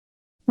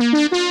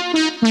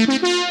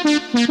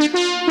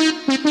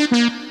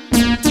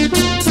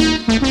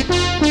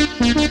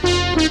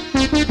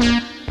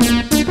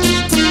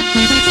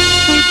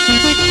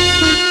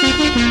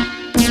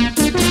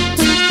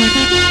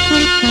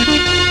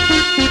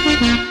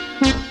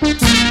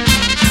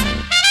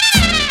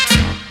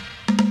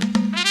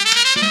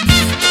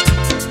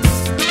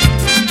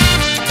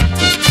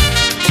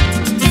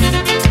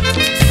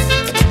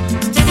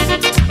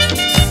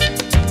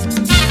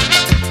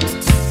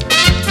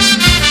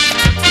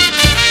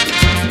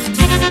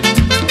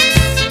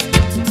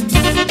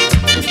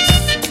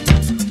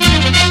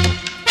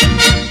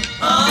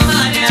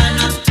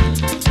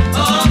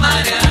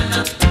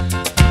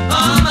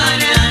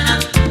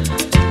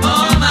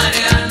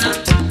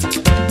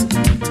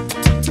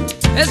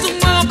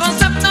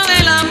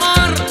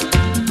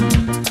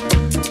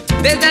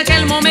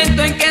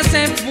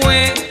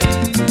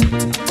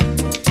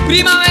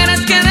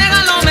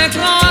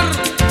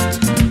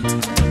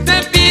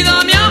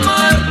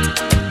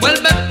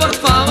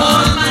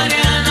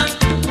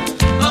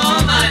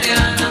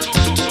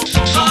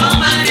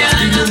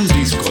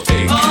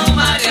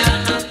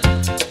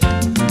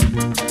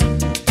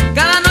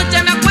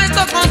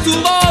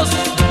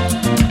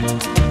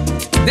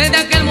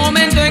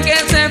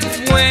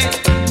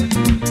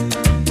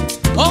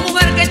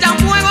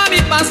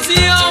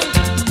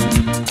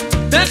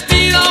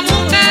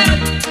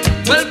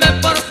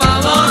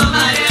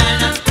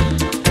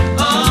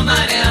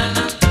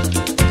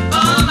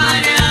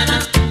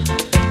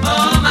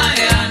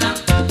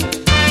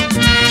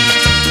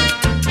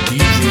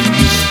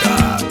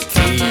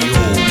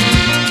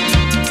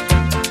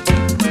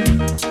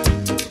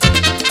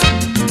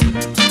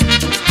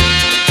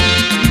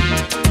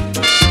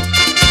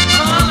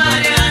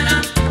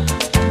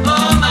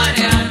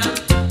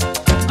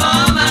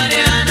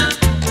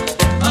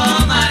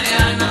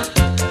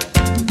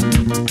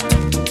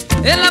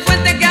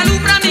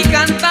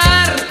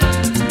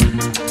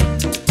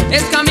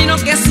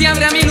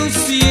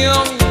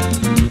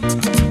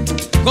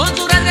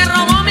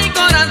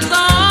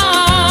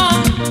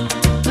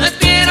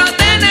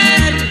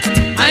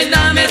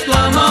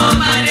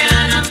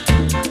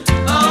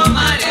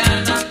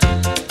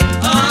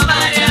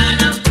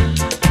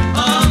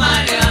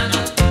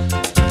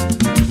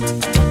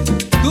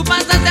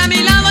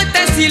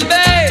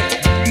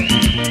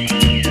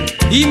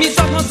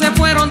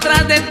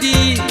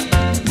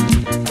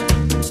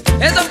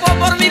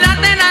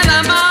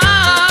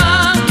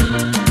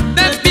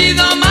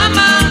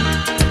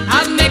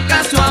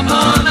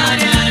Amor,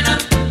 María.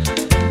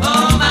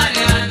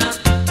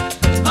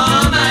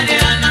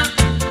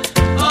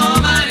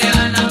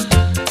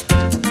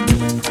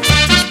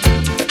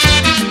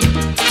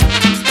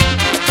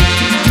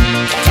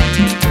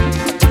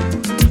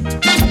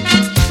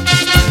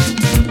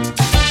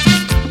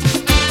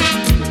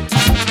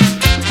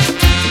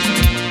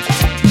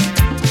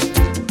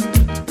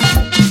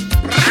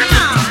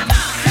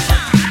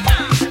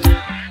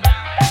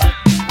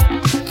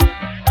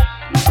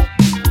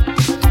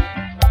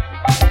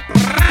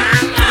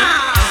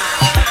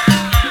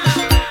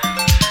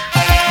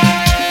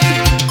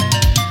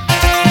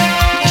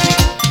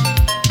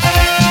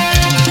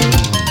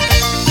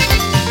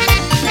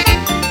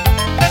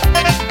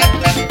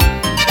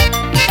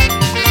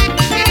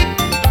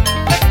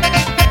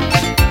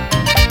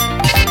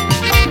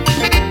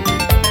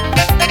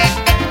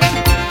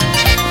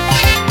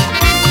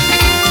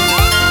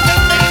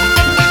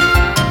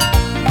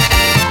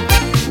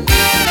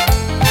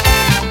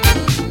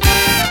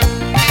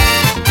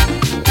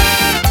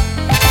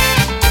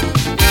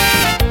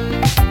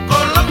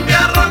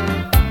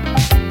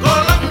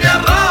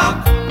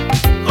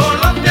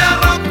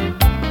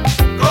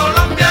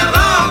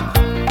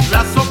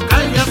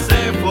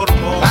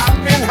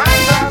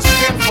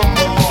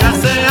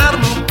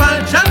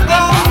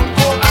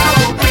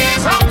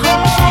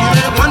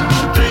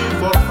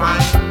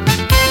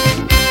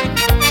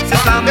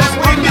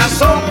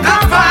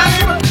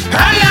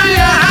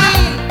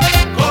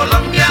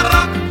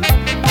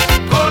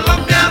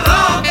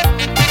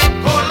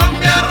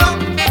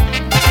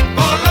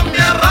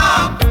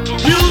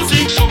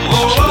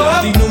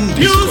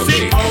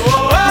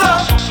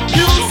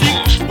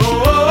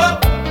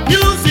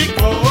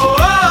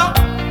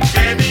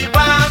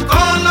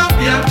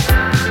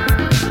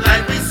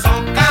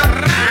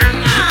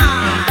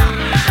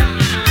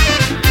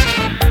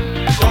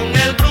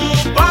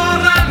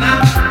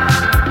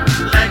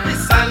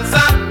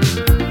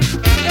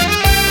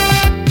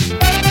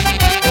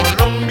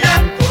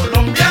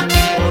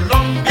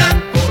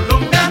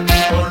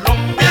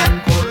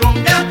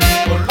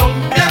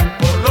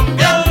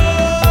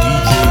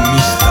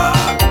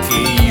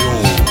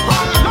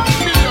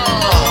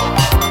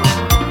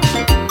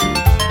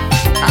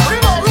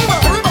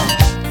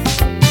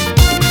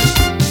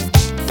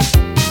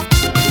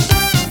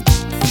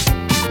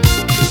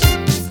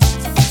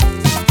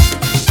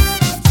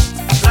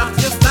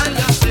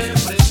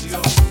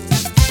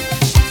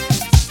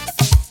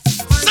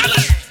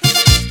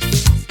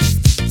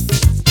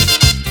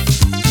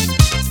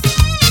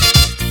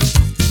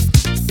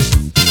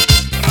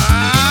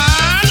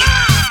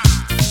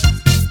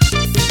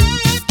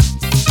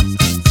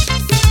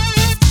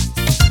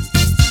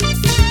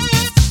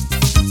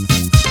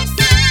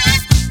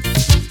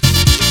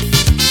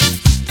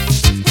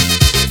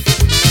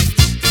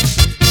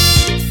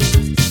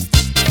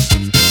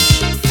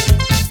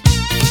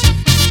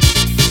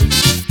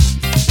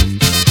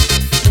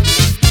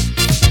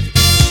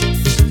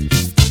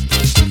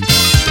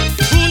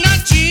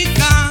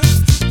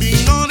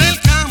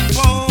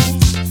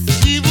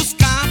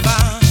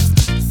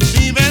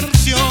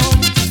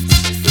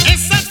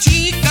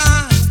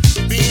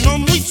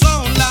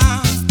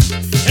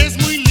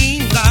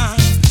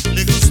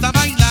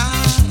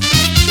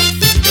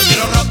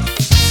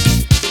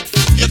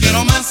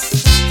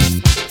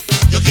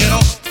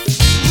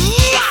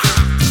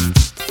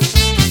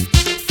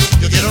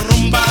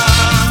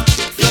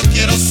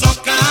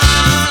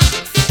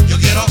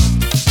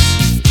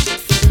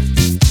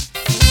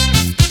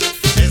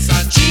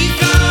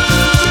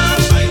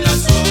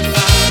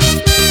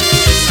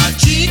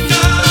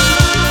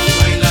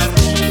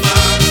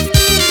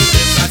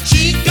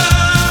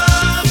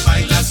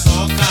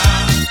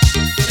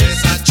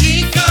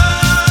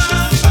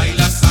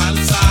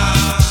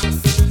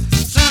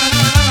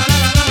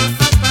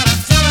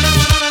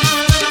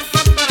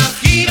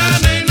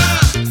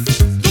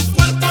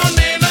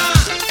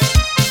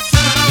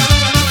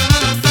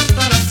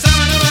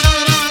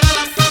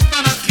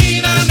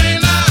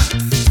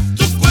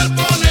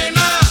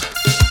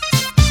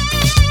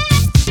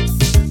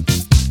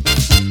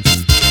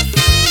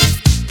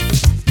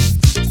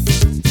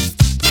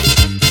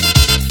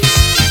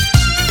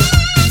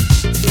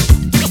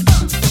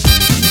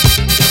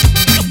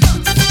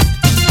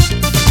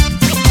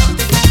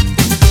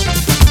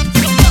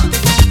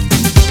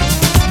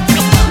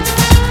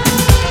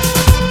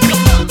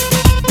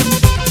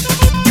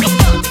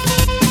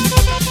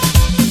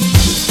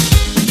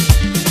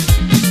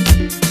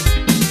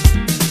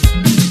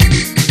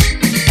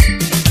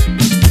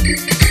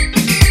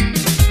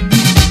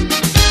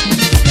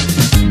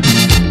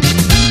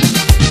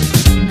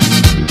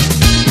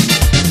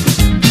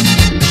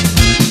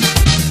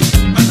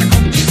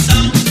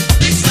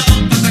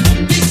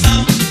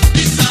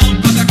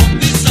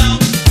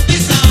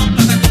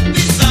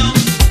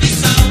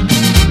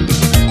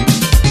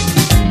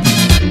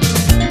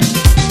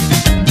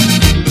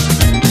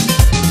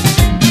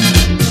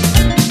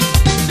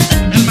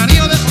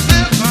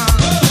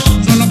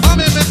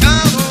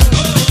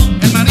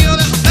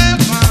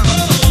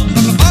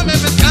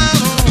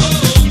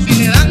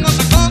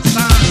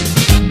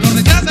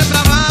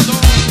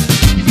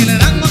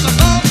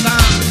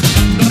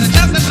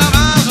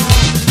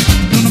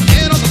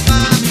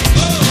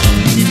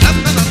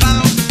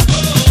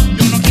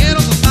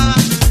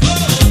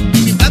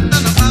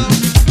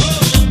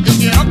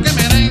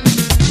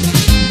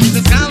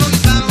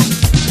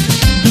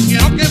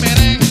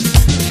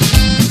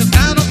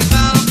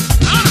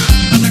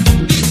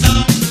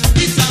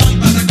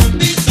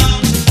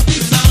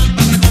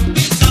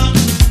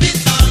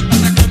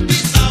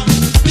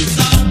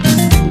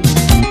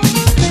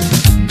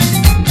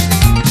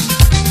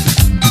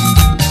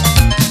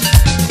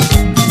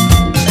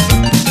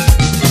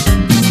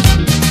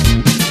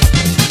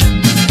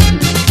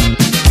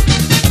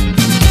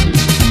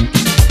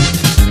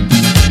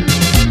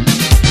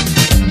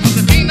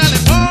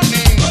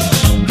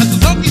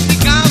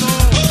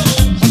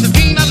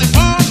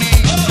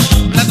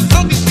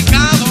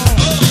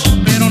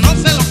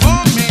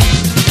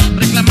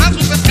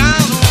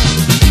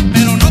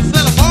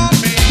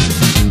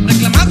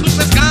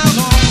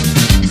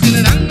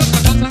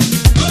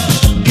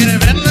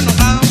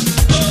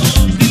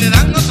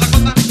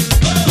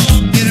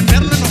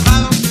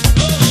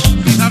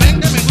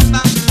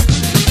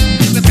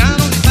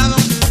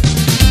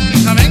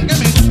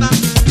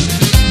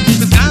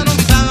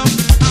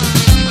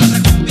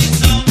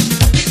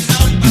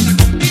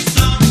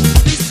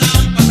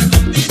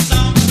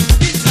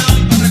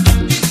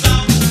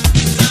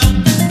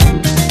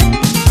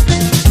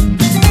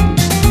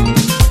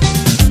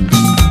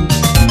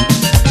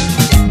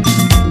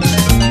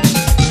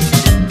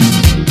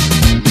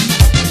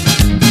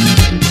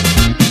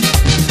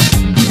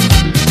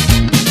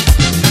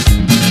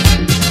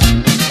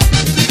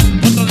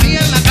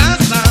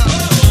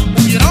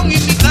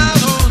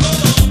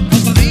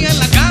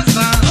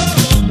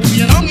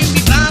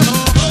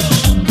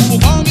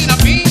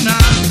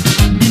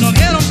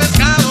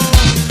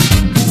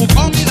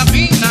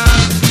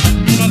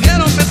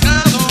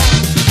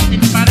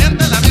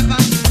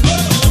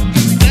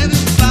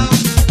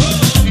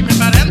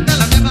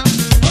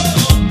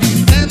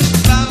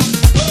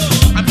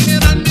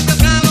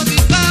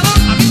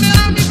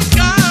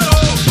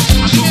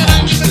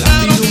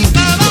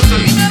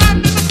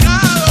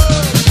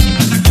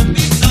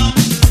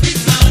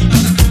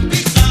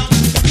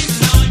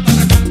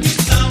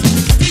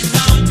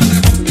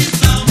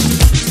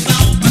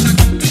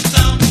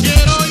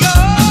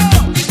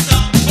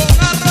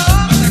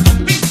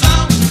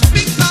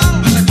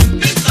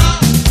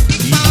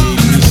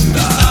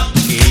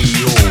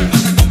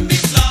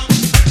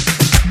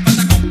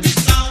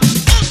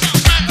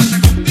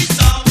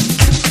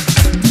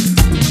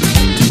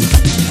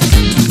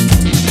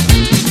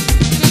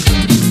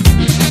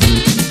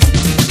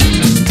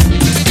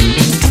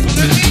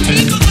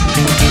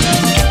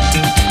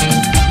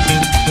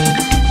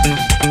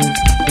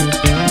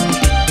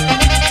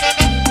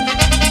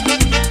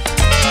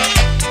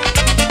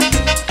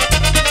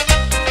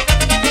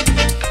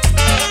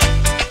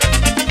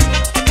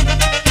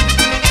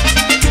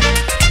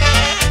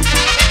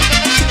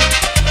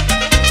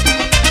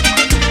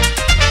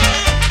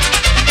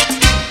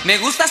 Me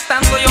gustas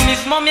tanto, yo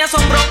mismo me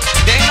asombro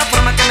de la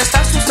forma que me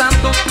estás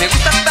usando. Me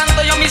gustas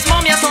tanto, yo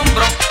mismo me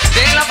asombro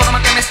de la forma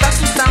que me estás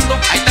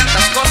usando. Hay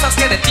tantas cosas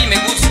que de ti me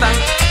gustan,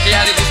 que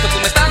ya de gusto tú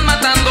me estás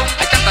matando.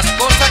 Hay tantas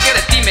cosas que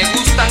de ti me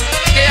gustan,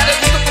 que ya de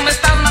gusto tú me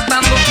estás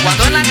matando.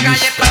 Cuando en la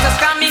calle pasas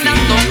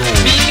caminando,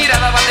 mi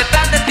mirada va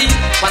detrás de ti.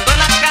 Cuando en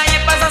la calle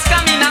pasas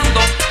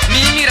caminando,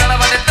 mi mirada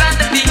va detrás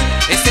de ti.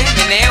 Ese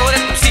meneo de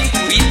tu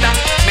cinturita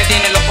me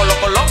tiene loco,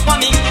 loco, loco a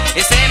mí.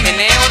 Ese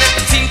meneo de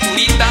tu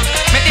cinturita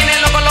me tiene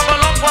loco, loco,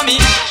 loco a mí.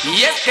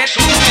 Y es que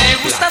tú me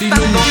gustas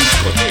tanto,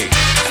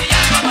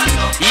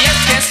 y es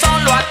que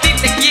solo a ti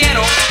te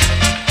quiero.